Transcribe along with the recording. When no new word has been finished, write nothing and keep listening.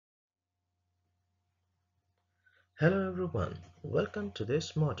Hello everyone, welcome to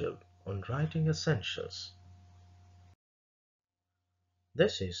this module on writing essentials.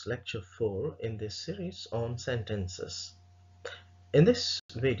 This is lecture 4 in this series on sentences. In this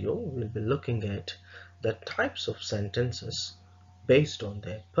video, we'll be looking at the types of sentences based on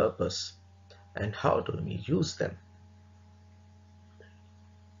their purpose and how do we use them.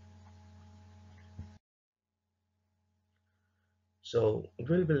 So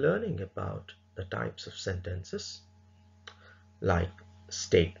we'll be learning about the types of sentences like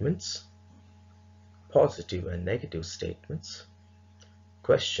statements, positive and negative statements,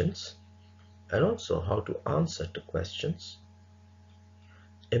 questions, and also how to answer to questions,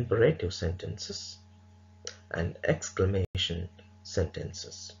 imperative sentences, and exclamation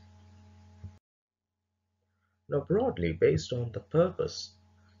sentences. Now, broadly, based on the purpose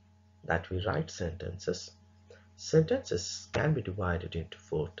that we write sentences, sentences can be divided into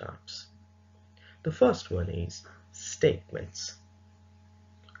 4 types. The first one is statements.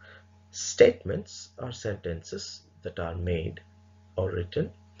 Statements are sentences that are made or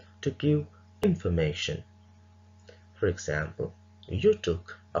written to give information. For example, you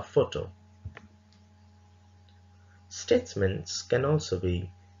took a photo. Statements can also be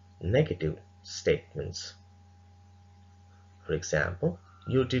negative statements. For example,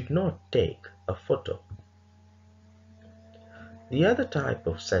 you did not take a photo. The other type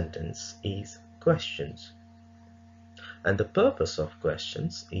of sentence is questions. And the purpose of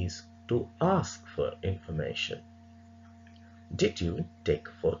questions is to ask for information. Did you take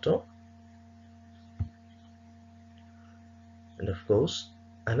a photo? And of course,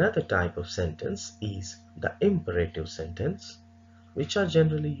 another type of sentence is the imperative sentence, which are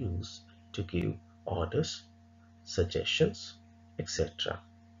generally used to give orders, suggestions, etc.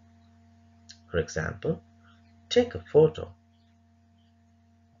 For example, take a photo.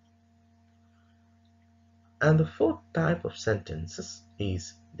 And the fourth type of sentences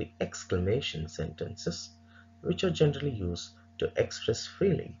is the exclamation sentences, which are generally used to express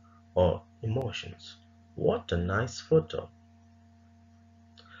feeling or emotions. What a nice photo!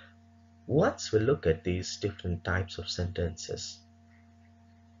 Once we look at these different types of sentences,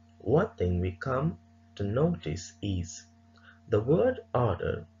 one thing we come to notice is the word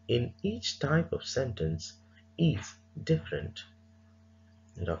order in each type of sentence is different.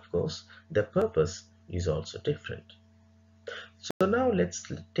 And of course, the purpose is also different. So now let's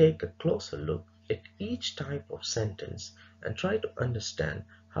take a closer look at each type of sentence and try to understand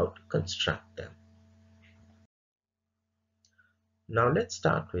how to construct them. Now let's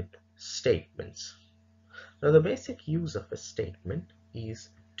start with statements. Now the basic use of a statement is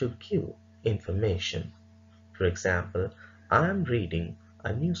to give information. For example, I am reading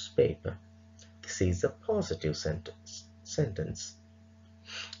a newspaper. This is a positive sentence.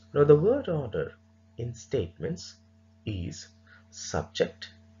 Now the word order in statements is subject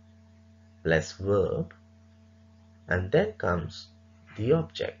plus verb, and then comes the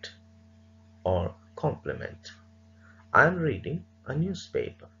object or complement. I am reading a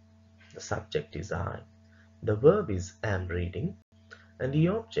newspaper. The subject is I, the verb is am reading, and the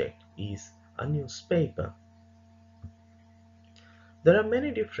object is a newspaper. There are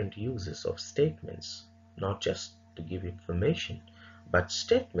many different uses of statements, not just to give information, but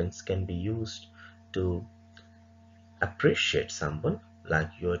statements can be used to appreciate someone, like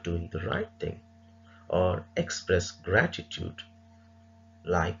you are doing the right thing, or express gratitude,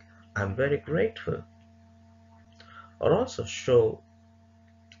 like I'm very grateful, or also show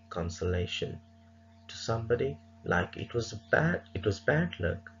consolation to somebody, like it was bad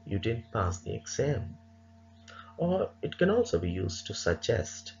luck, you didn't pass the exam. Or it can also be used to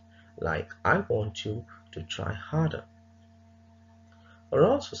suggest, like I want you to try harder. Or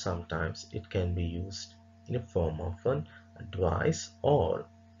also sometimes it can be used in a form of an advice or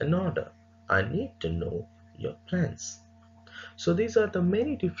an order. I need to know your plans. So these are the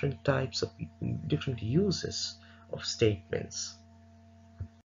many different types of different uses of statements.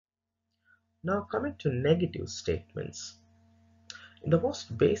 Now coming to negative statements. In the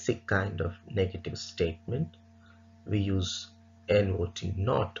most basic kind of negative statement, we use not,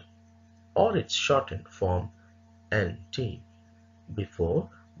 not, or its shortened form nt before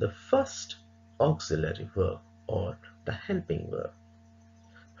the first auxiliary verb or the helping verb.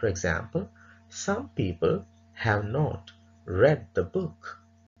 For example, some people have not read the book.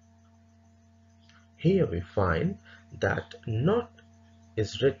 Here we find that not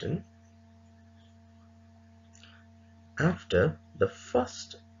is written after the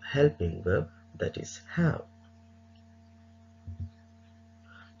first helping verb, that is have.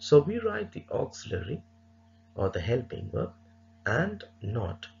 So we write the auxiliary or the helping verb and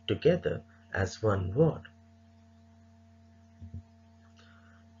not together as one word.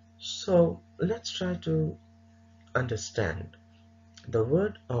 So let's try to understand the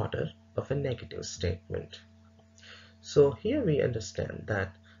word order of a negative statement. So here we understand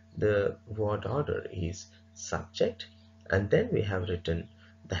that the word order is subject, and then we have written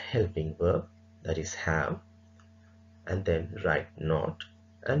the helping verb, that is have, and then write not,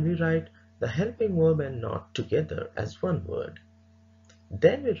 and we write the helping verb and not together as one word.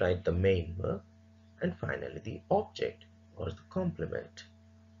 Then we write the main verb, and finally the object or the complement.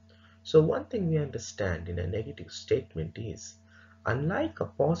 So one thing we understand in a negative statement is, unlike a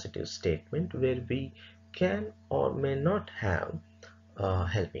positive statement where we can or may not have a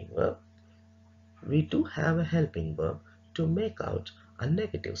helping verb, we do have a helping verb to make out a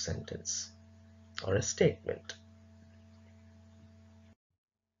negative sentence or a statement.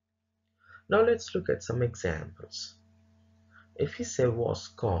 Now let's look at some examples. If we say was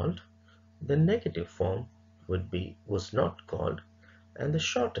called, the negative form would be was not called, and the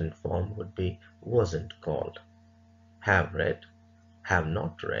shortened form would be wasn't called. Have read, have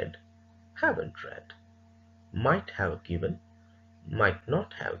not read, haven't read. Might have given, might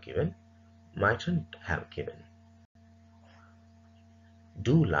not have given, mightn't have given.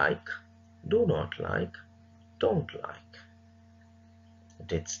 Do like, do not like, don't like.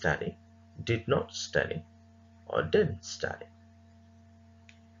 Did study, did not study, or didn't study.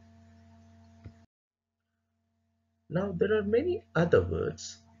 Now there are many other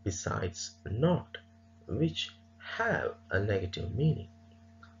words besides not which have a negative meaning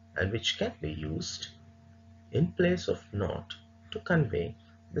and which can be used in place of not to convey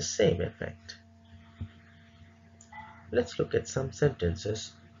the same effect. Let's look at some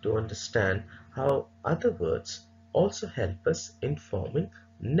sentences to understand how other words also help us in forming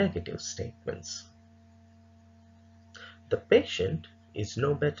negative statements. The patient is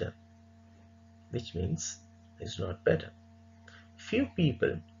no better, which means is not better. Few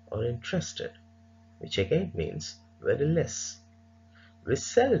people are interested, which again means very less. We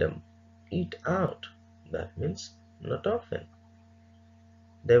seldom eat out, that means not often.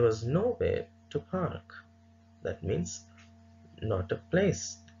 There was nowhere to park, that means not a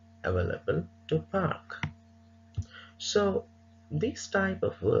place available to park. So these type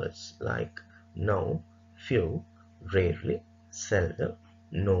of words like no, few, rarely, seldom,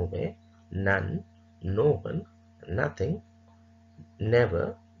 nowhere, none, no one, nothing,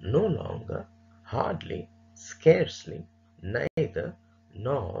 never, no longer, hardly, scarcely, neither,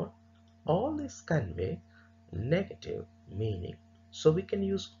 nor, all these convey negative meaning. So we can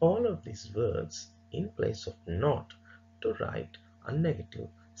use all of these words in place of not to write a negative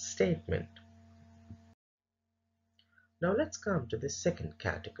statement. Now let's come to the second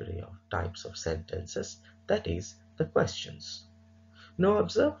category of types of sentences, that is the questions. Now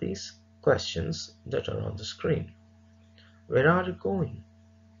observe these questions that are on the screen. Where are you going?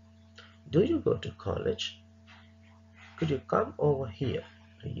 Do you go to college? Could you come over here,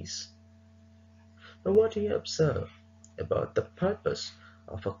 please? Now what do you observe about the purpose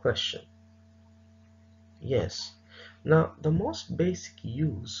of a question? Yes. Now the most basic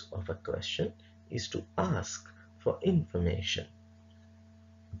use of a question is to ask for information.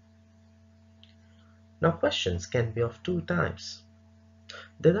 Now questions can be of two types.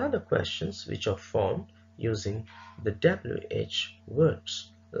 There are the questions which are formed using the WH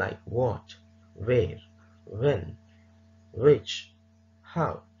words like what, where, when, which,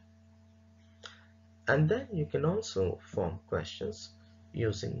 how. And then you can also form questions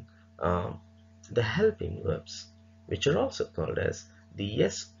using the helping verbs, which are also called as the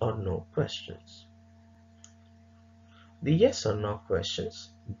yes or no questions. The yes or no questions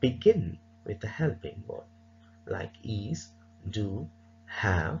begin with a helping verb like is, do,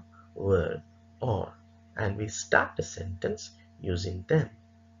 have, were, or, and we start a sentence using them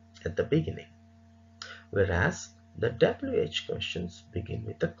at the beginning. Whereas the WH questions begin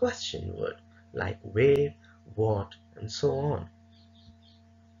with a question word like where, what, and so on.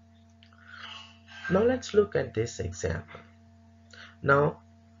 Now let's look at this example. Now,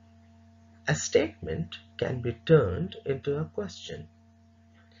 a statement can be turned into a question.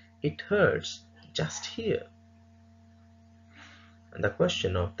 It hurts just here. And the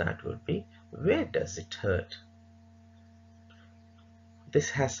question of that would be, where does it hurt? This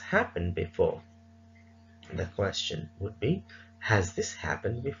has happened before. The question would be, has this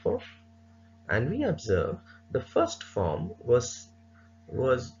happened before? And we observe the first form was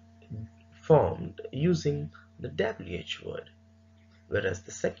formed using the WH word, whereas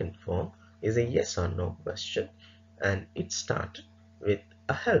the second form is a yes or no question and it started with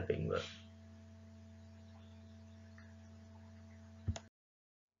a helping verb.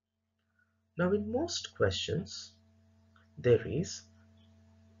 Now in most questions there is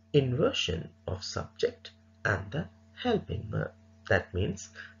inversion of subject and the helping verb. That means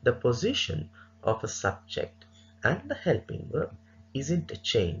the position of a subject and the helping verb is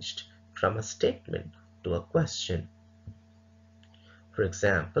interchanged from a statement to a question. For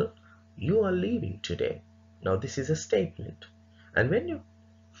example, you are leaving today. Now this is a statement. And when you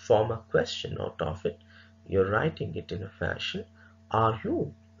form a question out of it, you're writing it in a fashion, are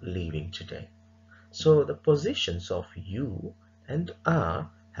you leaving today? So the positions of you and are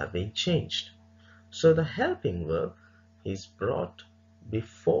have been changed. So the helping verb is brought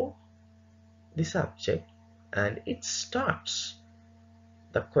before the subject and it starts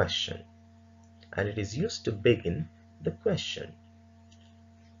the question and it is used to begin the question.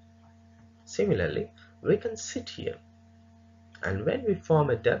 Similarly, we can sit here and when we form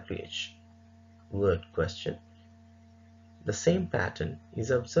a WH word question, the same pattern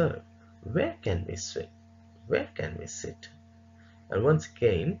is observed. Where can we sit? Where can we sit? And once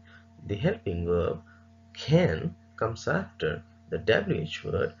again, the helping verb can comes after the WH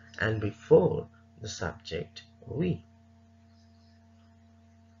word and before the subject we.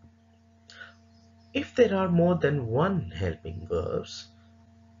 If there are more than one helping verbs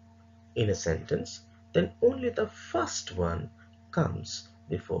in a sentence, then only the first one comes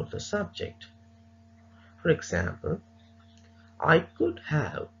before the subject. For example, I could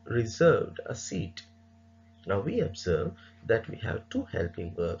have reserved a seat. Now we observe that we have two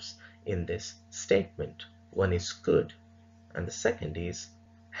helping verbs in this statement. One is could and the second is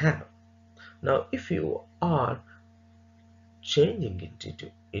have. Now if you are changing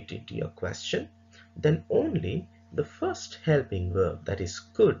it into a question, then only the first helping verb, that is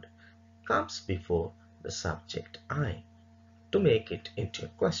could, comes before the subject I to make it into a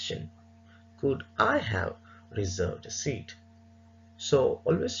question. Could I have reserved a seat? So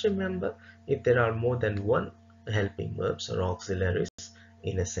always remember, if there are more than one helping verbs or auxiliaries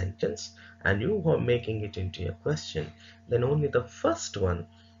in a sentence and you are making it into a question, then only the first one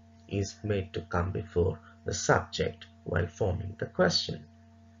is made to come before the subject while forming the question.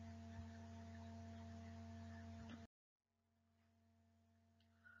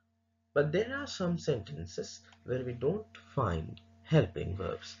 But there are some sentences where we don't find helping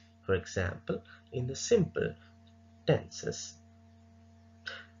verbs. For example, in the simple tenses.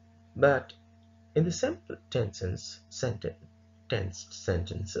 But in the simple tensed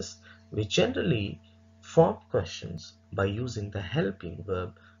sentences, we generally form questions by using the helping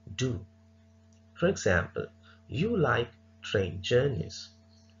verb do. For example, you like train journeys.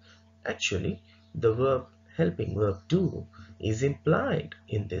 Actually, the helping verb do is implied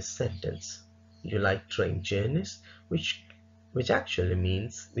in this sentence. You like train journeys, which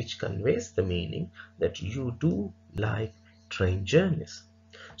conveys the meaning that you do like train journeys.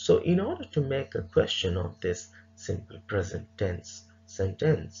 So in order to make a question of this simple present tense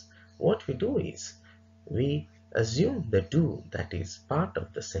sentence, what we do is we assume the do that is part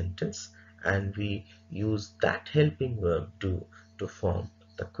of the sentence and we use that helping verb do to form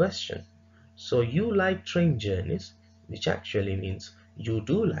the question. So you like train journeys, which actually means you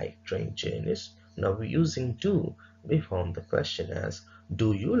do like train journeys. Now using do, we form the question as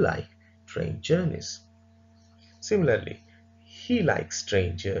do you like train journeys? Similarly, he likes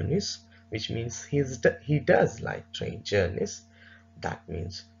train journeys, which means he does like train journeys. That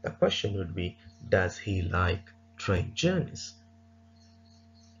means the question would be, does he like train journeys?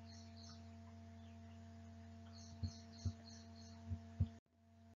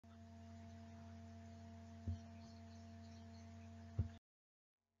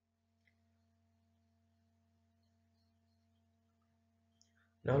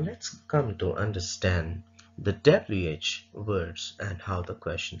 Now let's come to understand the WH words and how the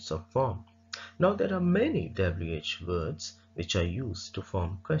questions are formed. Now there are many WH words which are used to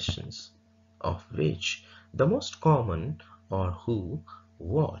form questions, of which the most common are who,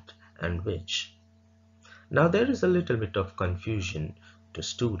 what, and which. Now there is a little bit of confusion to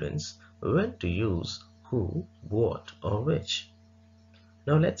students when to use who, what, or which.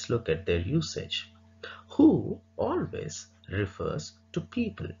 Now let's look at their usage. Who always refers to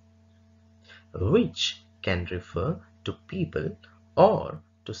people, which can refer to people or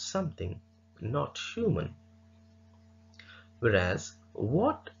to something not human, whereas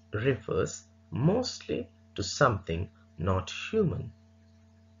what refers mostly to something not human.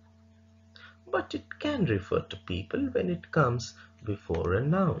 But it can refer to people when it comes before a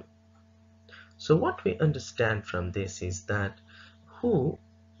noun. So what we understand from this is that who,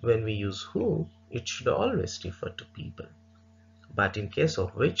 when we use who, it should always refer to people. But in case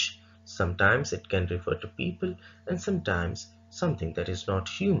of which, sometimes it can refer to people and sometimes something that is not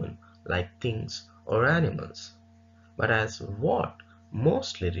human, like things or animals. But as what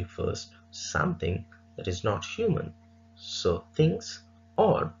mostly refers to something that is not human, so things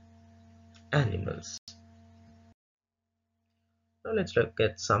or animals. Now let's look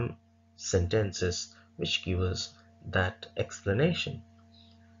at some sentences which give us that explanation.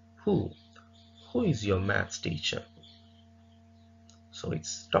 Who? Who is your maths teacher? So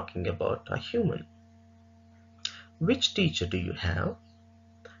it's talking about a human. Which teacher do you have?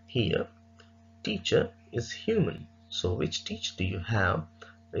 Here, teacher is human. So which teacher do you have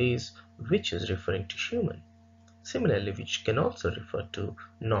is which is referring to human. Similarly, which can also refer to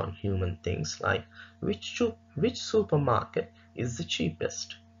non-human things like which supermarket is the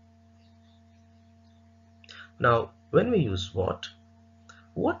cheapest. Now, when we use what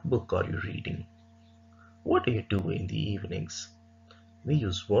book are you reading? What do you do in the evenings? We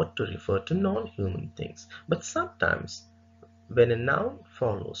use what to refer to non-human things, but sometimes when a noun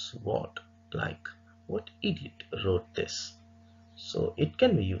follows what, like what idiot wrote this, so it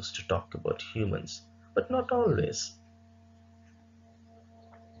can be used to talk about humans, but not always.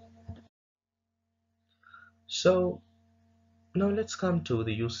 So now let's come to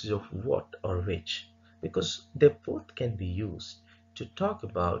the usage of what or which, because they both can be used to talk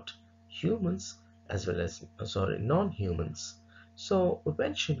about humans as well as, non-humans. So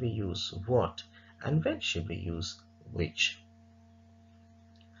when should we use what and when should we use which?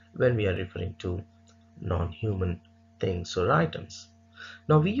 When we are referring to non-human things or items.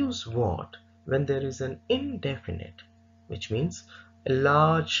 Now we use what when there is an indefinite, which means a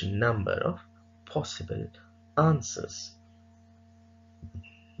large number of possible answers.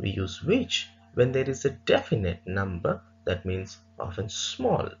 We use which when there is a definite number, that means often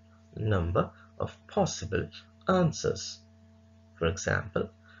small number of possible answers. For example,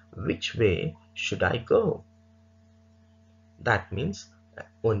 which way should I go? That means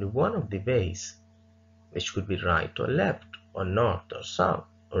only one of the ways, which could be right or left, or north or south,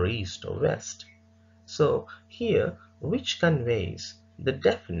 or east or west. So here, which conveys the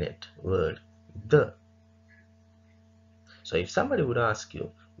definite word the. So if somebody would ask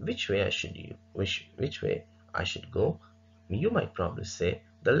you which way I should go, you might probably say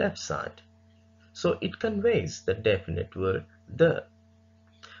the left side. So it conveys the definite word the.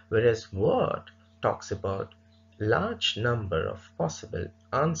 Whereas what talks about large number of possible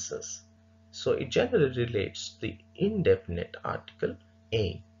answers. So it generally relates to the indefinite article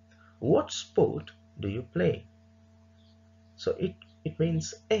a. What sport do you play? So it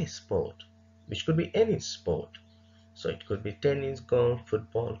means a sport, which could be any sport. So it could be tennis, golf,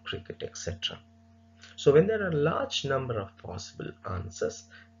 football, cricket, etc. So when there are a large number of possible answers,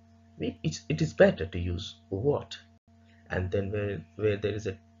 it is better to use what. And then where there is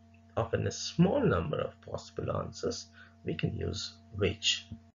often a small number of possible answers, we can use which.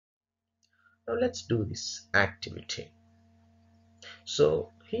 Now let's do this activity. So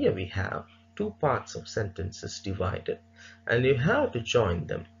here we have two parts of sentences divided, and you have to join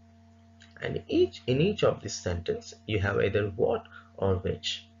them. And in each of this sentence, you have either what or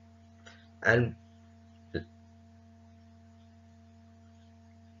which. And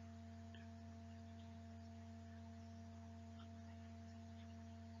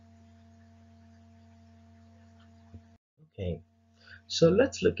okay, so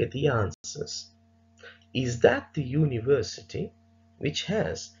let's look at the answers. Is that the university which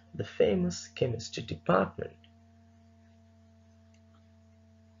has the famous chemistry department?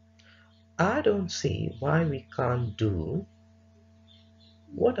 I don't see why we can't do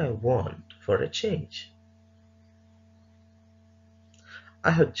what I want for a change. I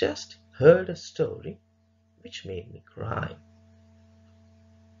have just heard a story which made me cry.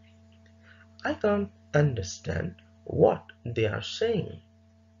 I can't understand what they are saying.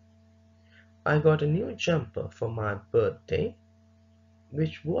 I got a new jumper for my birthday,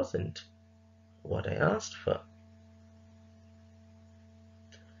 which wasn't what I asked for.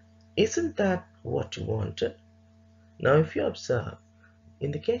 Isn't that what you wanted? Now, if you observe,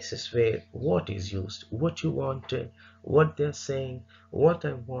 in the cases where what is used, what you wanted, what they're saying, what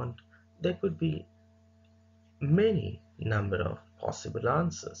I want, there could be many number of possible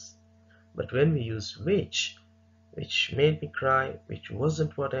answers. But when we use which made me cry, which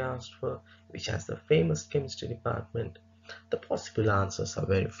wasn't what I asked for, which has the famous chemistry department, the possible answers are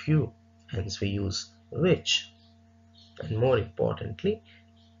very few. Hence we use which. And more importantly,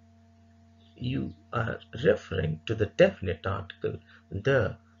 you are referring to the definite article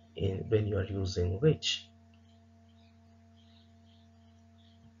the when you are using which.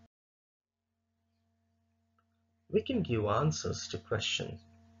 We can give answers to questions.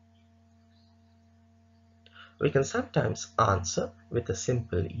 We can sometimes answer with a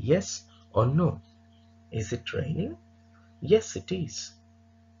simple yes or no. Is it raining? Yes, it is.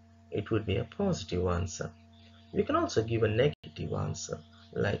 It would be a positive answer. We can also give a negative answer,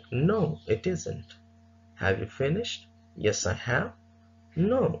 like no, it isn't. Have you finished? Yes, I have.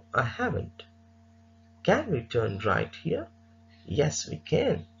 No, I haven't. Can we turn right here? Yes, we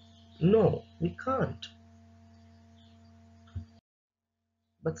can. No, we can't.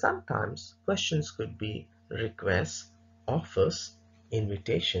 But sometimes questions could be requests, offers,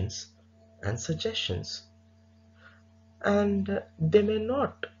 invitations, and suggestions. And it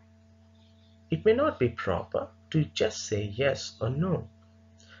may not be proper to just say yes or no.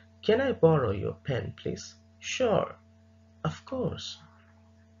 Can I borrow your pen, please? Sure, of course.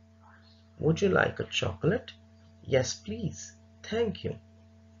 Would you like a chocolate? Yes, please. Thank you.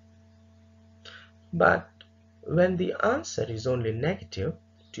 But when the answer is only negative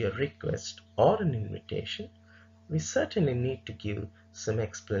to a request or an invitation, we certainly need to give some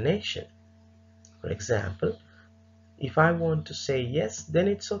explanation. For example, if I want to say yes, then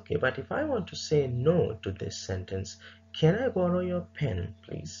it's okay. But if I want to say no to this sentence, can I borrow your pen,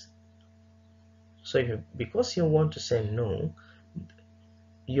 please? So because you want to say no,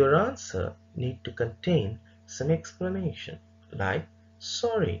 your answer need to contain some explanation, like,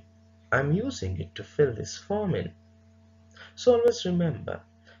 sorry, I'm using it to fill this form in. So always remember,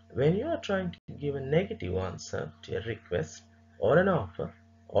 when you are trying to give a negative answer to a request or an offer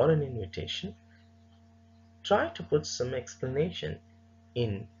or an invitation, try to put some explanation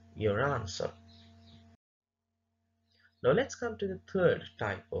in your answer. Now let's come to the third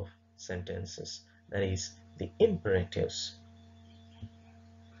type of sentences, that is the imperatives.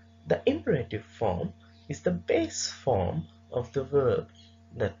 The imperative form is the base form of the verb.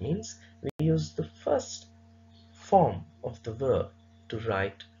 That means we use the first form of the verb to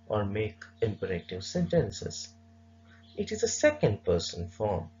write or make imperative sentences. It is a second person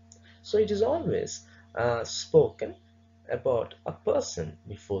form, so it is always spoken about a person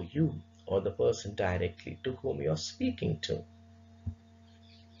before you or the person directly to whom you are speaking to.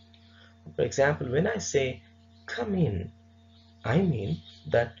 For example, when I say come in, I mean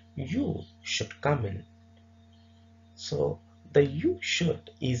that you should come in. So the you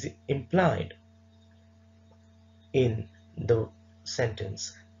should is implied in the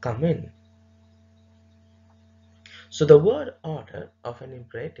sentence come in. So the word order of an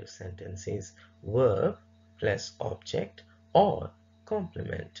imperative sentence is verb plus object or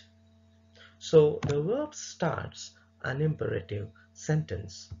complement. So the verb starts an imperative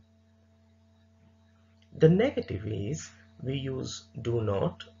sentence. The negative is we use do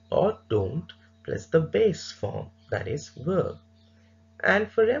not or don't plus the base form, that is verb. And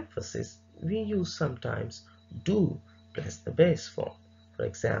for emphasis, we use sometimes do plus the base form. For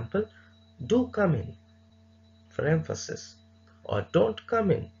example, do come in for emphasis, or don't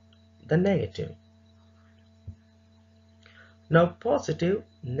come in, the negative. Now positive,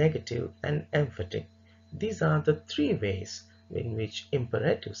 negative, and emphatic. These are the three ways in which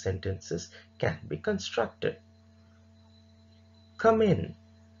imperative sentences can be constructed. Come in.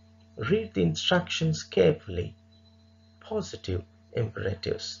 Read the instructions carefully. Positive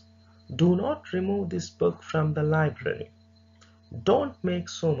imperatives. Do not remove this book from the library. Don't make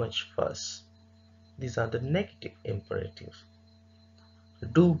so much fuss. These are the negative imperatives.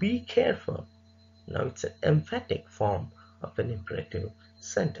 Do be careful. Now it's an emphatic form of an imperative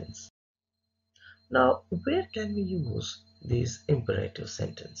sentence. Now, where can we use these imperative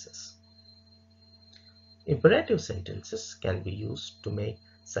sentences? Imperative sentences can be used to make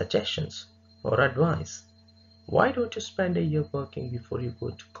suggestions or advice. Why don't you spend a year working before you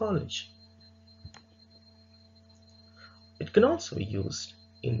go to college? It can also be used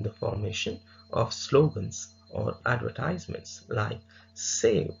in the formation of slogans or advertisements like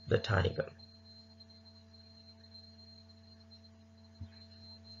Save the Tiger.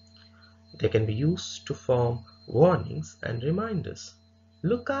 They can be used to form warnings and reminders.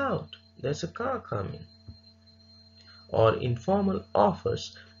 Look out, there's a car coming. Or informal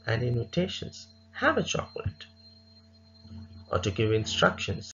offers and invitations. Have a chocolate. Or to give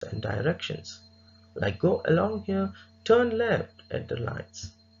instructions and directions, like go along here, turn left at the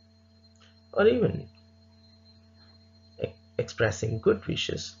lights. Or even expressing good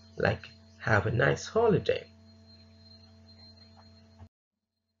wishes, like have a nice holiday.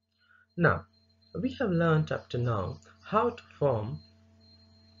 Now, we have learned up to now how to form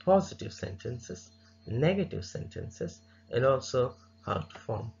positive sentences, negative sentences, and also how to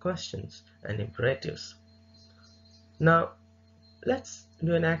form questions and imperatives. Now, let's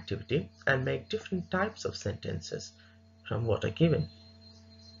do an activity and make different types of sentences from what are given.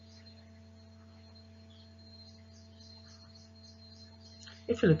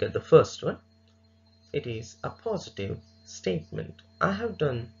 If you look at the first one, it is a positive statement, I have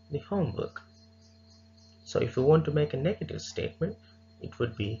done the homework. So if you want to make a negative statement, it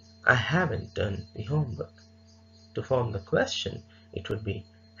would be, I haven't done the homework. To form the question, it would be,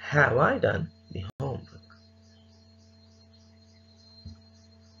 have I done the homework?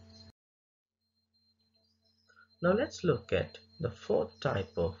 Now let's look at the fourth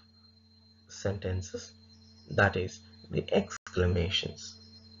type of sentences, that is the exclamations.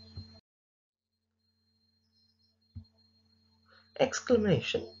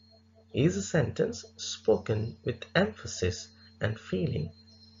 Exclamation is a sentence spoken with emphasis and feeling.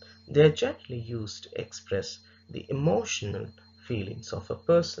 They are generally used to express the emotional feelings of a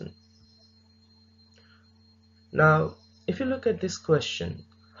person. Now, if you look at this question,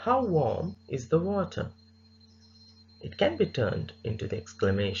 how warm is the water? It can be turned into the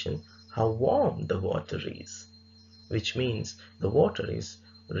exclamation, how warm the water is, which means the water is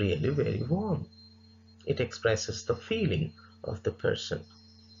really very warm. It expresses the feeling of the person.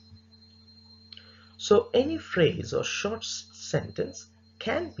 So any phrase or short sentence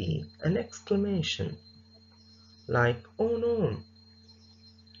can be an exclamation, like, oh no,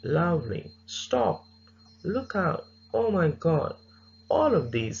 lovely, stop, look out, oh my god. All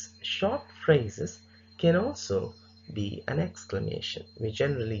of these short phrases can also be an exclamation. We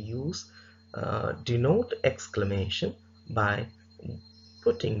generally use denote exclamation by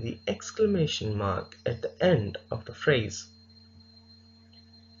putting the exclamation mark at the end of the phrase.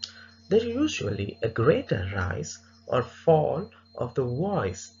 There is usually a greater rise or fall of the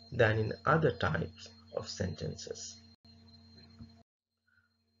voice than in other types of sentences.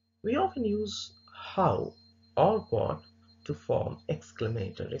 We often use how or what to form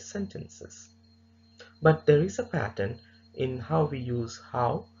exclamatory sentences, but there is a pattern in how we use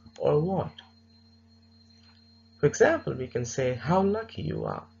how or what. For example, we can say, how lucky you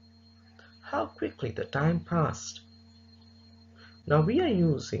are, how quickly the time passed. Now we are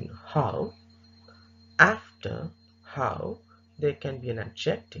using how after how. There can be an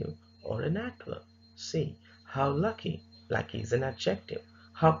adjective or an adverb. See, how lucky, lucky is an adjective.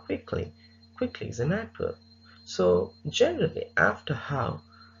 How quickly, quickly is an adverb. So generally after how,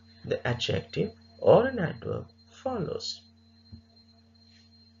 the adjective or an adverb follows.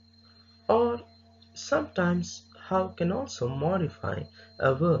 Or sometimes how can also modify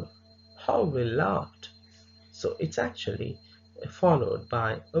a verb. How we laughed. So it's actually followed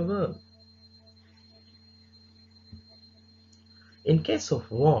by a verb. In case of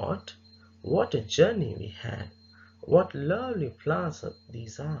what a journey we had. What lovely flowers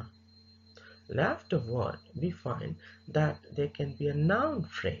these are. And after what, we find that there can be a noun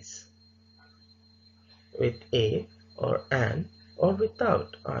phrase with a or an or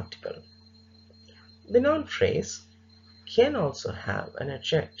without article. The noun phrase can also have an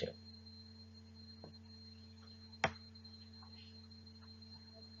adjective.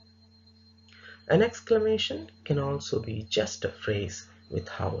 An exclamation can also be just a phrase with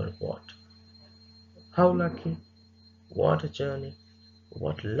how or what. How lucky, what a journey,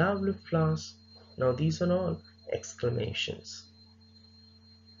 what lovely flowers. Now these are all exclamations.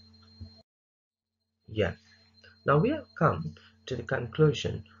 Yeah, now we have come to the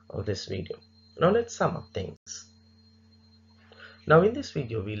conclusion of this video. Now let's sum up things. Now in this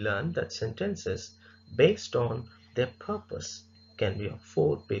video we learned that sentences based on their purpose can be of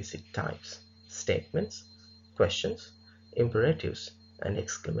four basic types: statements, questions, imperatives, and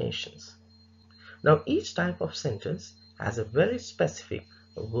exclamations. Now each type of sentence has a very specific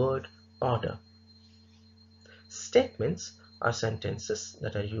word order. Statements are sentences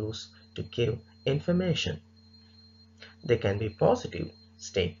that are used to give information. They can be positive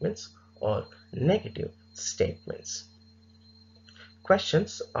statements or negative statements.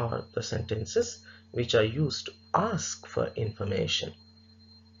 Questions are the sentences which are used to ask for information.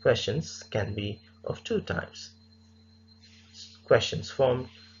 Questions can be of two types. Questions formed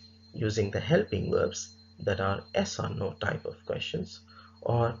using the helping verbs that are yes or no type of questions,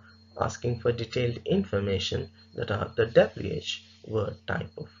 or asking for detailed information that are the WH word type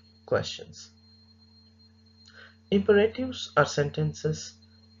of questions. Imperatives are sentences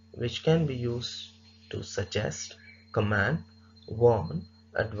which can be used to suggest, command, warn,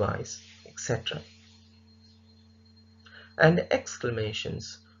 advise, etc. And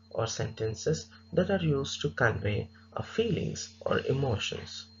exclamations are sentences that are used to convey our feelings or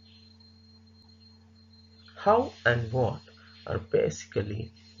emotions. How and what are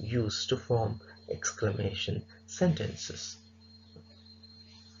basically used to form exclamation sentences.